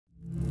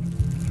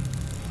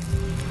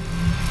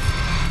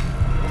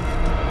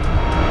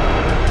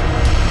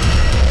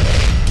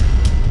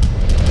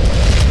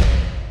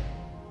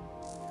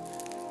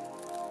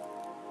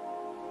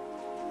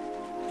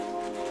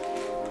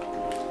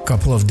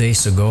couple of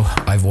days ago,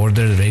 I've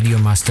ordered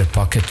Radiomaster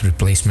pocket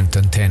replacement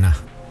antenna.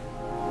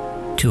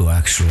 2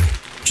 actually,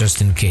 just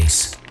in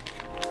case.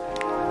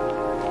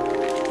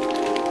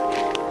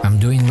 I'm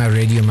doing my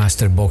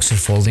Radiomaster Boxer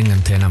folding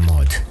antenna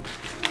mod.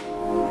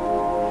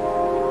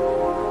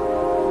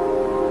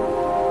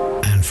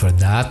 And for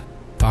that,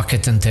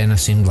 pocket antenna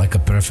seemed like a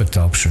perfect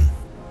option.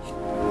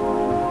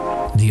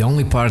 The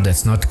only part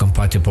that's not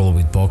compatible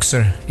with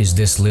Boxer is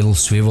this little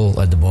swivel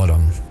at the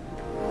bottom.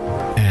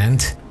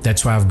 And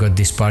that's why I've got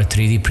this part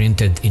 3D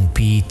printed in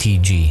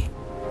PETG.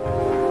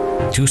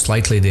 2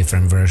 slightly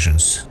different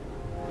versions.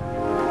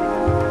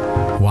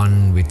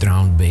 One with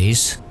round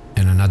base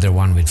and another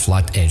one with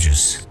flat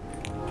edges.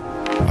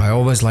 I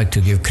always like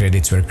to give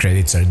credits where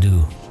credits are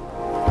due.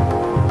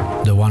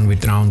 The one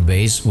with round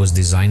base was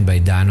designed by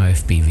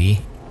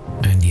𝙈𝙤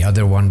and the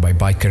other one by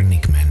biker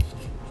Nickman.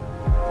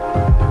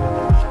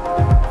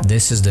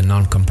 This is the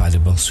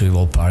non-compatible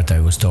swivel part I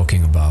was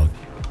talking about.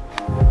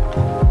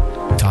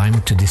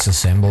 Time to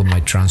disassemble my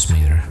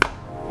transmitter.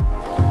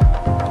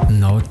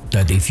 Note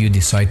that if you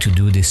decide to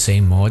do this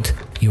same mod,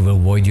 you will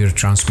void your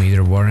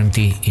transmitter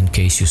warranty in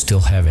case you still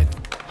have it.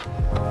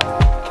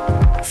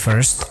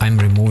 First, I'm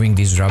removing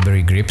these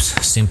rubbery grips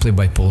simply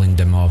by pulling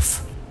them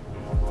off.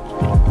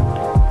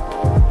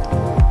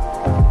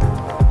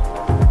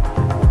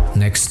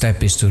 Next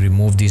step is to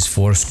remove these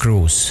 4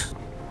 screws.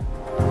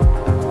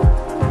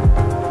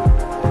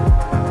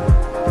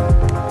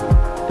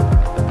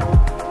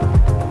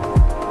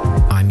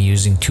 I'm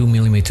using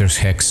 2mm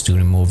hex to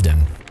remove them.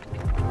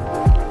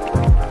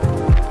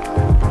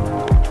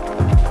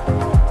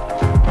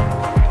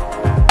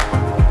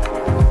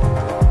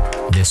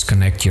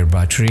 Disconnect your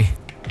battery.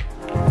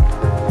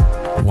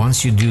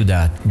 Once you do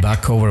that,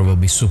 back cover will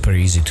be super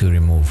easy to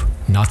remove.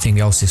 Nothing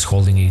else is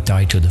holding it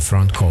tight to the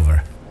front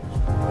cover.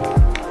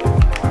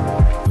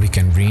 We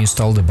can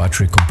reinstall the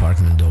battery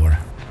compartment door.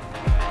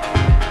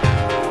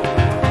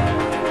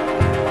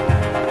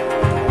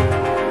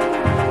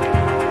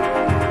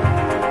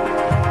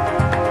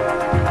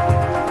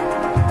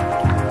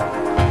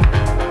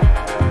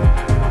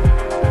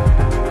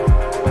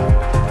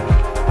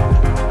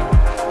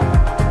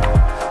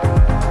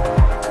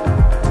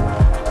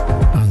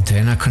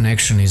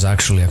 Connection is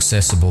actually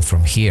accessible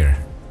from here,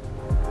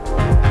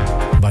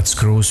 but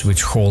screws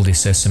which hold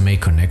this SMA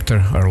connector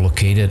are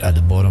located at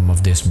the bottom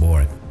of this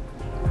board,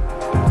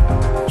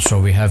 so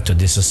we have to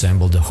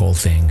disassemble the whole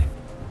thing.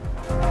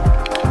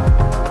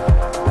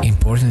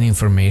 Important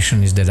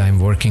information is that I'm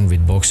working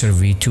with Boxer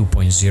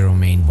V2.0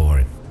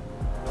 mainboard.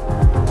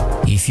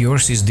 If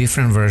yours is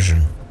different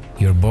version,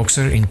 your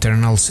Boxer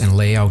internals and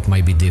layout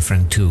might be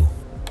different too.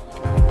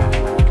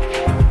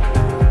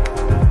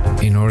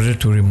 In order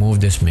to remove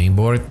this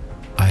mainboard,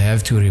 I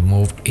have to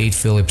remove 8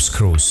 Phillips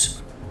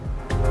screws.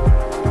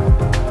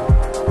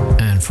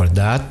 And for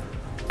that,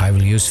 I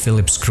will use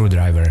Phillips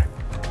screwdriver.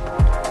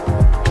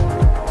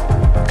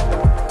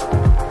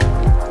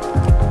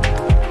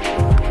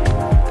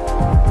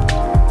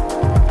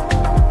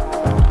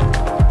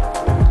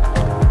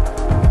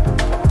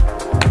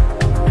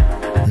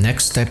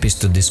 Next step is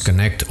to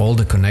disconnect all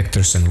the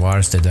connectors and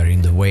wires that are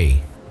in the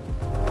way.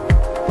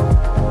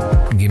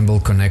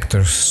 Gimbal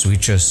connectors,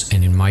 switches,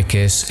 and in my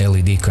case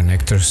LED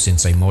connectors,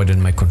 since I modded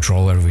my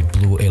controller with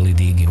blue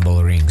LED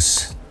gimbal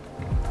rings.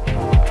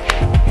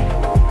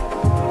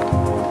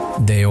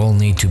 They all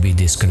need to be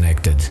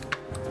disconnected.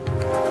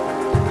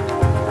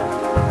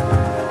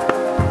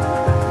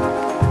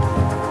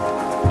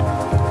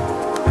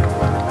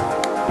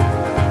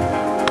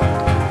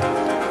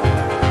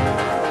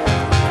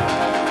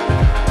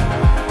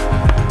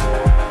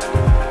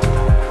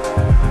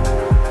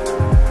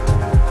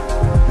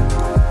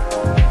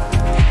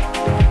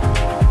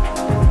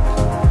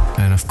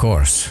 Of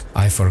course,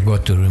 I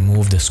forgot to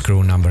remove the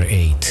screw number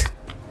 8,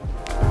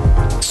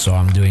 so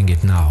I'm doing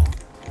it now.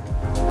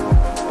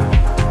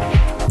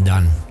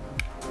 Done.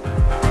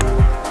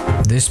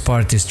 This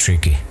part is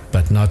tricky,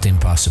 but not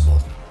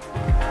impossible.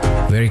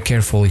 Very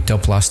carefully,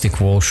 top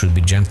plastic wall should be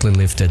gently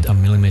lifted a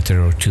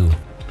millimeter or 2,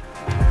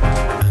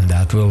 and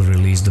that will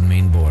release the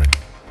main board.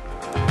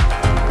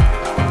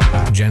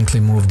 Gently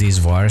move these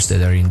wires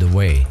that are in the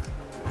way.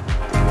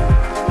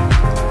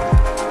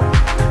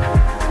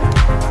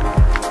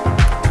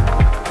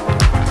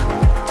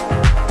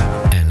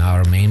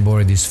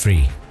 Board is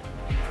free.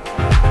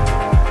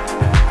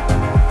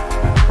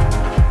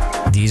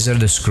 These are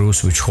the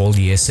screws which hold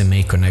the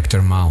SMA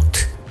connector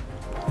mount.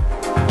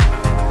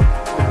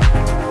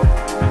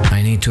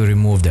 I need to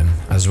remove them,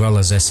 as well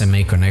as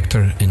SMA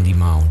connector and the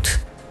mount.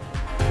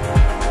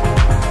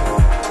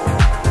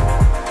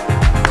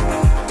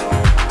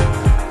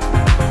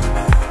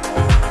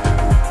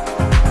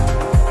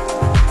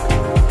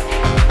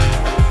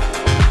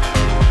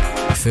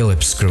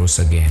 Phillips screws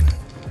again.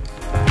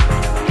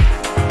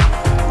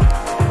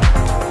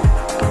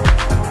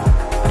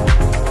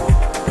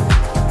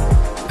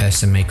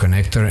 SMA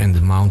connector and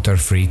the mount are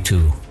free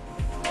too.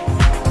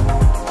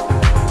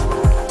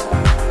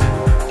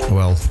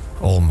 Well,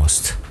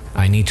 almost.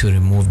 I need to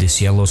remove this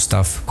yellow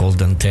stuff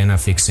called antenna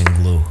fixing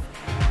glue.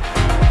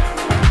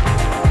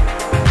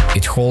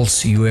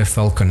 holds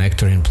UFL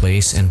connector in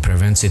place and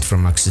prevents it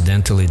from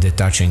accidentally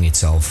detaching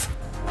itself.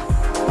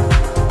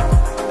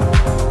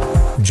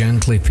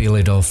 Gently peel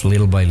it off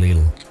little by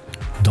little.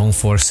 Don't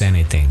force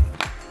anything.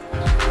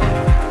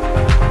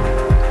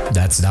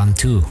 That's done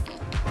too.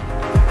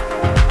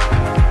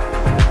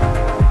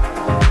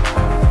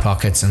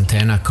 Pocket's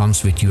antenna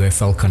comes with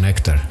UFL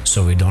connector,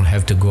 so we don't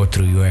have to go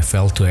through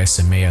UFL to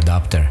SMA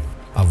adapter,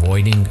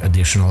 avoiding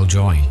additional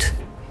joint.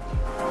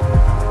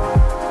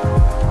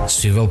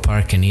 Swivel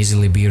part can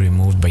easily be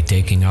removed by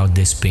taking out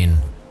this pin.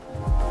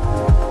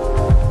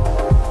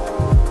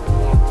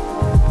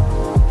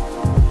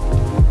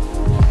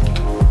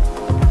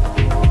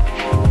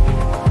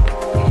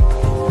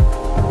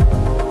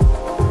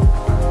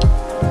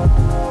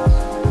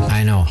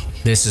 I know,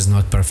 this is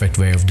not perfect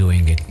way of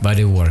doing it, but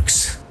it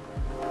works.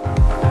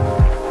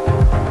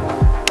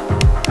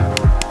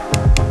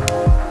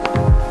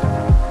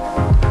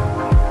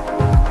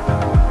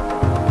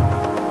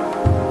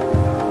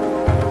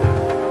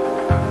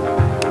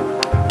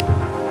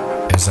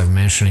 As I've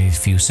mentioned a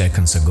few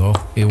seconds ago,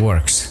 it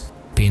works.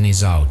 Pin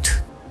is out.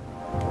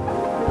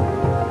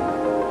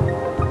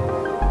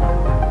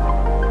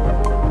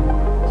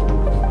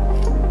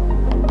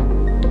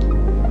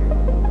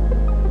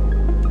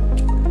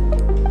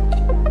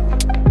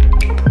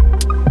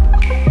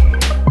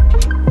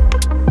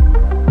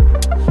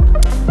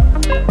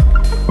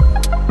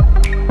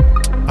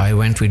 I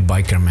went with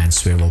Bikerman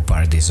swivel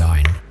part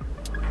design.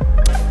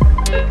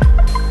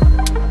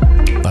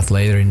 But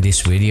later in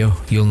this video,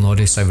 you'll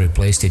notice I've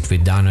replaced it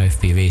with Nano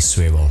FPV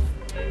swivel.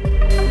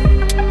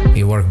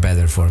 It worked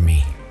better for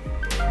me.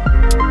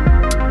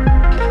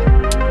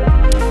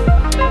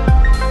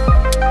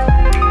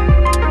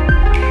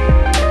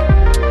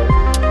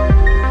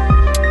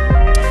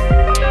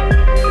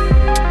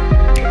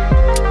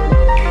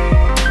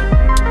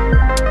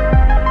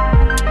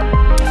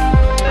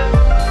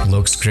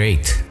 Looks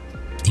great.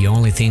 The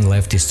only thing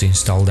left is to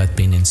install that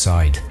pin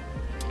inside.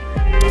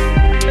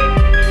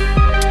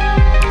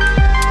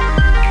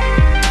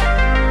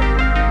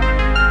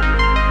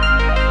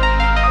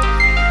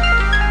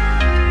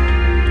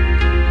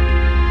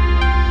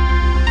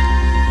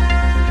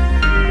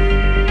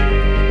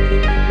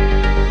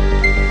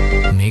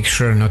 Make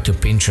sure not to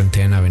pinch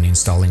antenna when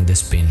installing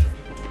this pin.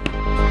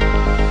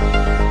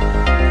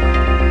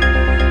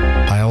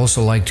 I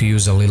also like to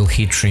use a little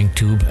heat shrink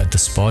tube at the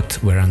spot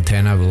where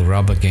antenna will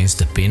rub against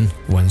the pin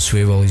when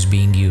swivel is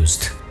being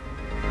used.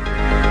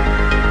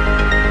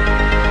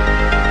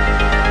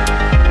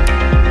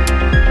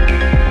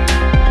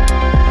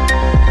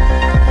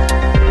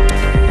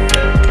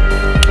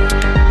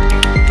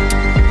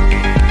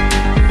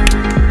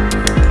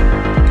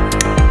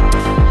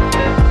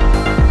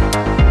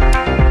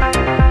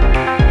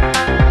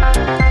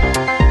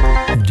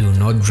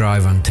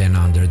 Drive antenna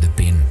under the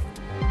pin.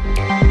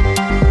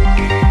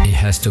 It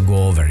has to go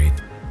over it.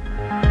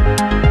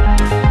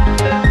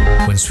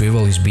 When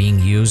swivel is being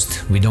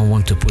used, we don't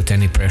want to put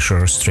any pressure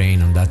or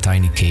strain on that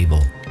tiny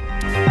cable.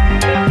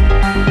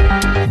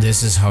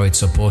 This is how it's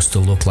supposed to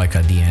look like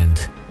at the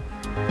end.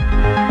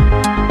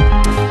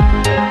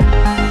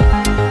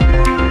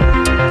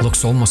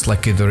 Looks almost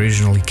like it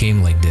originally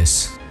came like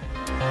this.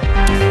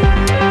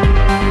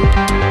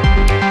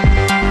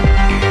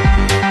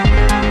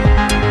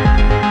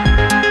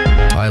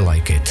 I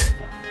like it.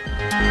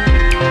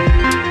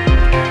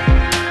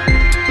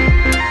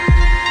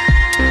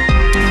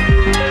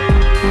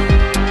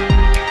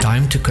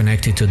 Time to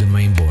connect it to the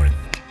main board.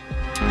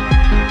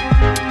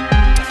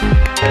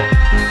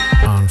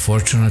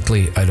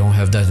 Unfortunately, I don't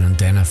have that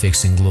antenna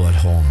fixing glue at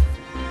home.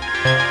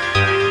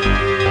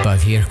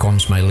 But here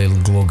comes my little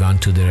glue gun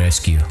to the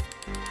rescue.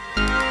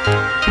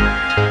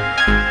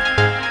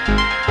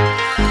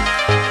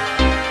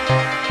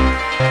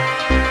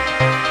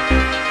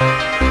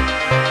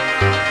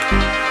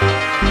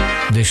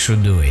 This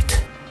should do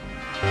it.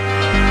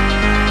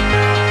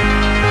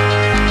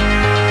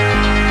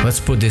 Let's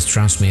put this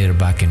transmitter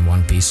back in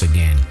one piece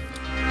again.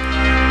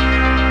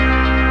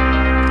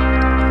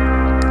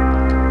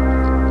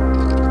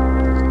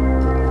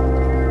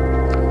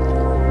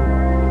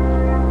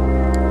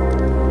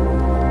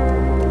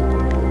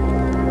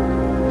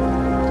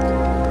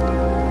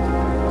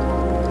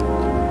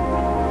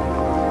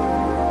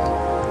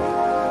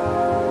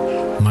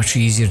 Much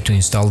easier to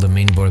install the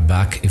main board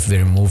back if we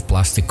remove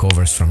plastic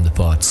covers from the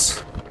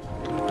pods.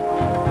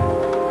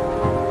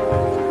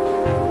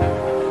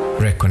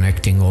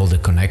 Reconnecting all the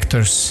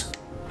connectors.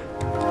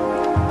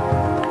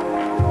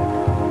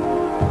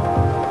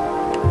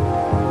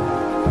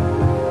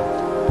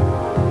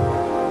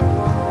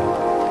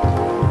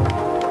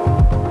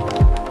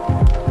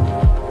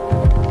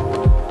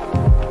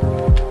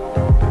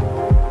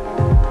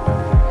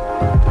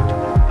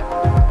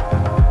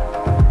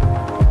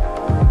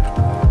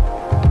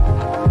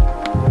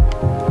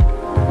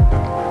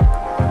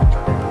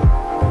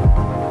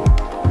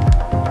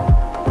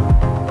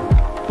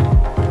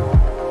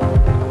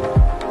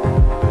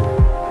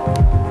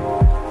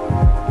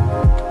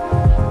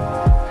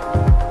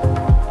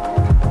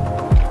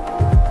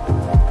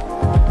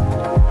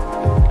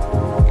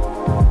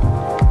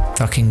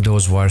 tucking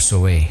those wires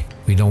away.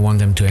 We don't want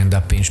them to end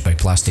up pinched by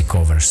plastic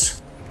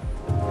covers.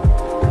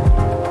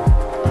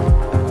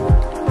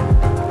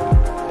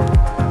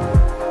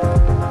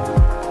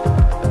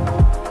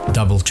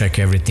 Double check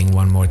everything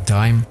one more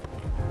time.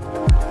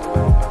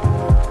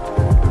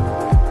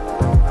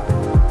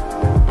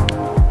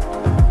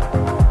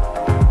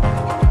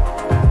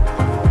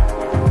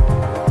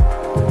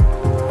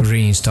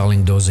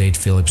 Reinstalling those 8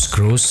 Phillips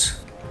screws.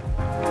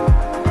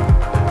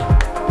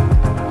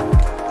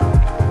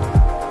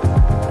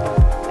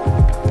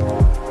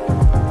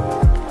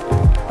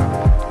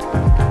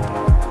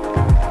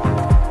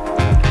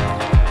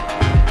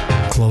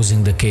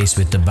 Closing the case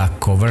with the back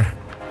cover.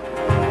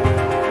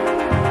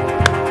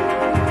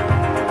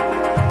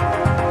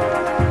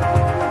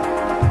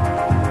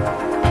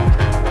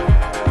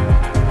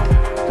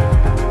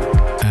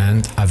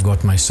 And I've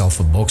got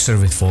myself a Boxer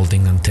with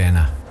folding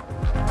antenna.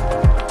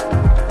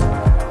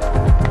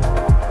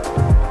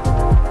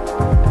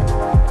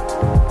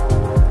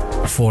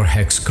 Four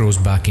hex screws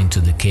back into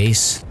the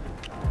case.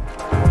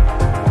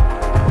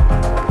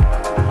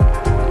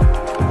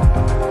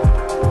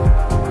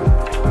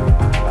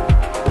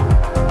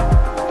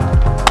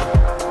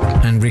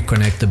 And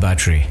reconnect the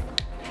battery.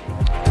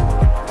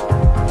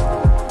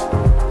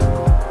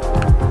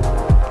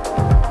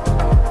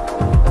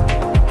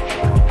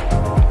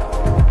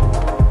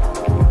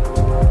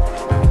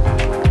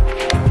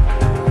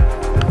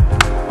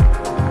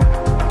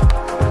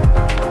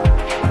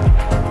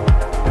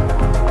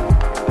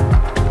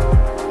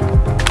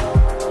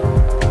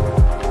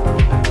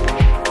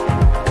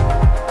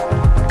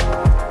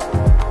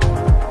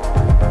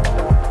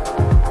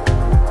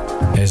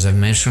 As I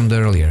mentioned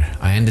earlier,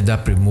 I ended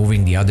up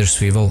removing the other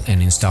swivel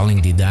and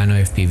installing the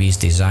𝙈𝙤𝙀𝙁's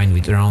design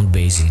with round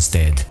base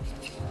instead.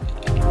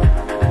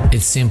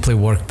 It simply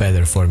worked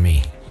better for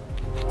me.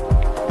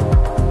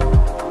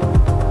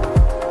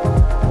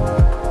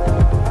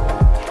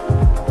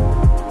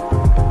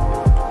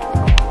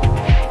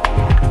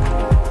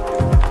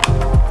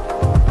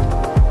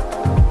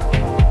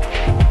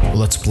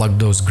 Let's plug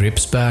those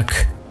grips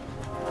back.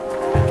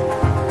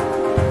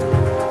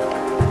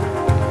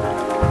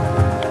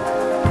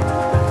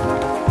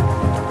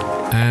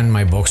 And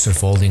my Boxer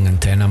folding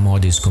antenna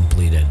mod is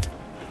completed.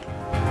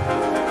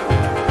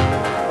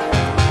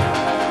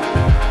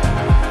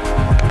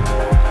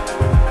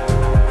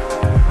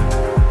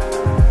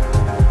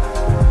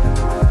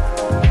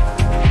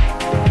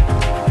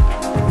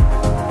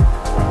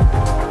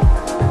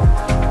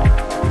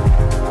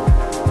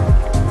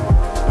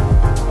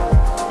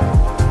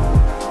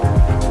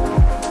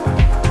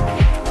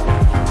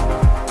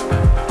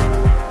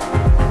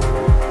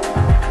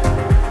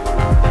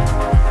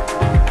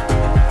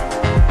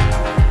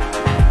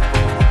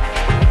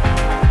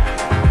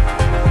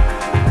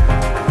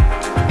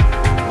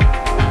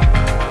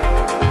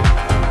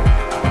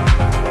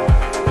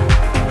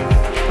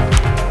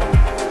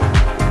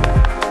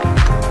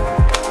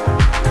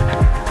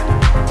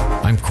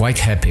 Quite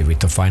happy with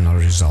the final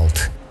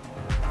result.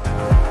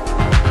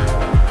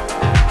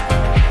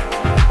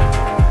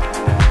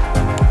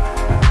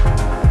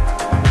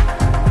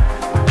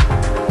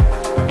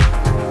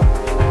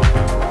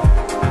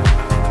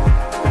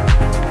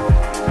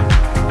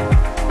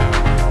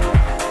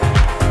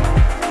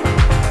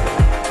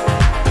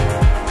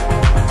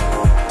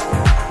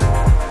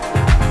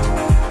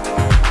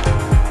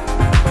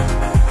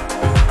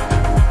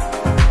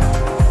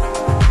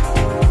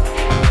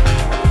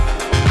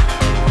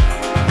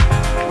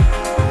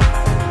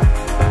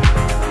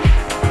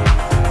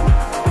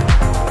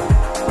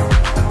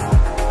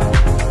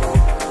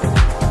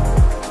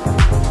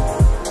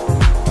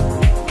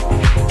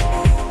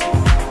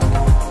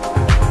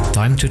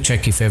 Time to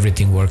check if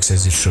everything works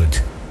as it should.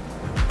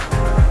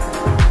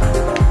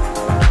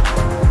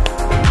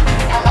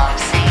 Hello,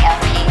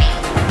 Seii-FPV.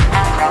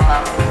 Macro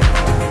mode.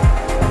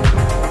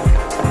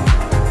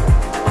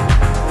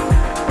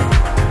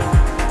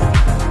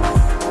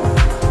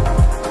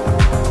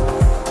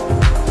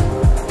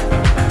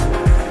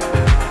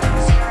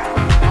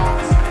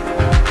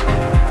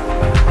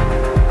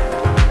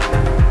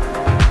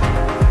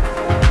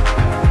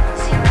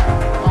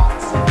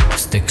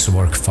 Sticks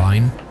work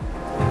fine.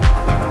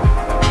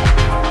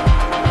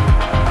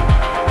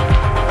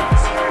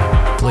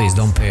 Please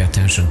don't pay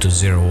attention to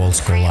 0 volts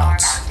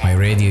callouts. My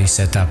radio is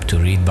set up to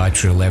read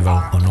battery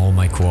level on all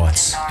my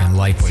quads, and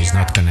LiPo is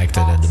not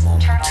connected at the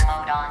moment.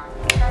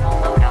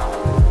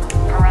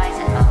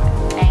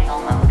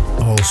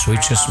 All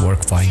switches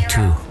work fine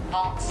too.